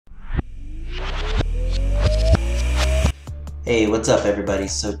Hey, what's up everybody?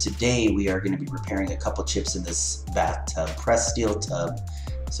 So today we are going to be repairing a couple chips in this bathtub, pressed steel tub.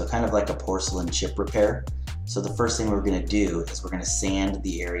 So kind of like a porcelain chip repair. So the first thing we're going to do is we're going to sand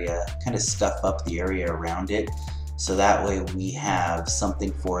the area, kind of scuff up the area around it. So that way we have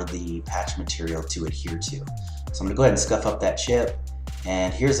something for the patch material to adhere to. So I'm going to go ahead and scuff up that chip.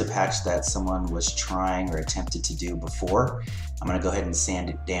 And here's a patch that someone was trying or attempted to do before. I'm going to go ahead and sand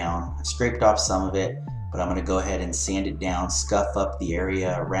it down. I scraped off some of it, but I'm going to go ahead and sand it down, scuff up the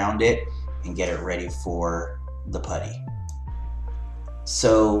area around it, and get it ready for the putty.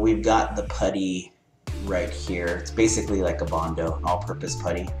 So we've got the putty right here. It's basically like a Bondo, an all-purpose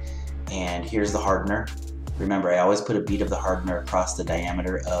putty. And here's the hardener. Remember, I always put a bead of the hardener across the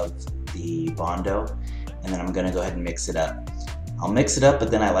diameter of the Bondo, and then I'm going to go ahead and mix it up. I'll mix it up,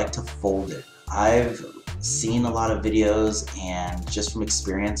 but then I like to fold it. I've seen a lot of videos, and just from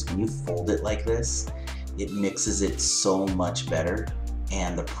experience, when you fold it like this, it mixes it so much better,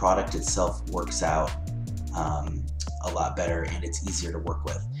 and the product itself works out a lot better, and it's easier to work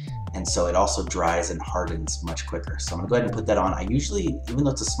with. And so it also dries and hardens much quicker. So I'm gonna go ahead and put that on. I usually, even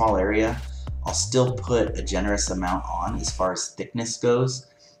though it's a small area, I'll still put a generous amount on as far as thickness goes,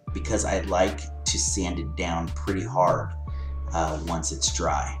 because I like to sand it down pretty hard once it's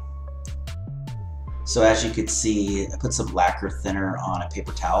dry. So as you could see, I put some lacquer thinner on a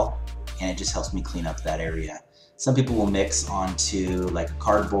paper towel, and it just helps me clean up that area. Some people will mix onto like a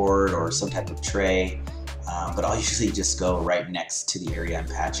cardboard or some type of tray, but I'll usually just go right next to the area I'm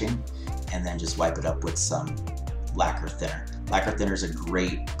patching and then just wipe it up with some lacquer thinner. Lacquer thinner is a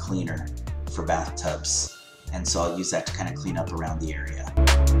great cleaner for bathtubs, and so I'll use that to kind of clean up around the area.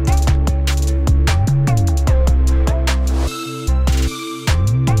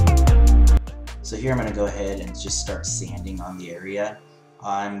 So here I'm going to go ahead and just start sanding on the area.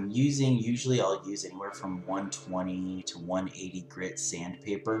 Usually I'll use anywhere from 120 to 180 grit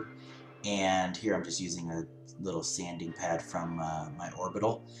sandpaper, and here I'm just using a little sanding pad from my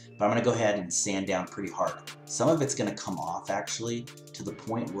Orbital, but I'm going to go ahead and sand down pretty hard. Some of it's going to come off actually to the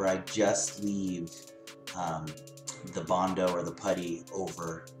point where I just leave the Bondo or the putty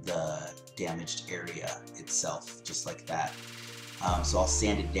over the damaged area itself, just like that. So I'll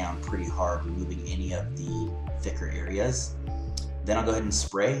sand it down pretty hard, removing any of the thicker areas. Then I'll go ahead and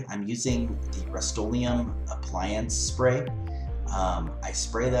spray. I'm using the rustoleum appliance spray. I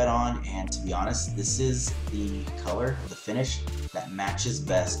spray that on, and to be honest, this is the color, the finish that matches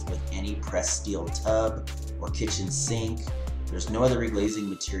best with any pressed steel tub or kitchen sink. There's no other reglazing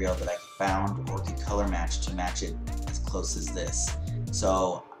material that I found or could color match to match it as close as this.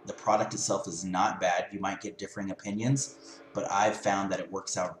 So the product itself is not bad. You might get differing opinions, but I've found that it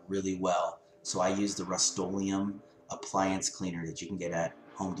works out really well. So I use the rustoleum appliance cleaner that you can get at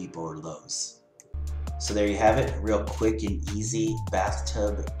Home Depot or Lowe's. So there you have it, real quick and easy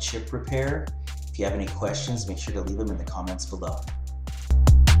bathtub chip repair. If you have any questions, make sure to leave them in the comments below.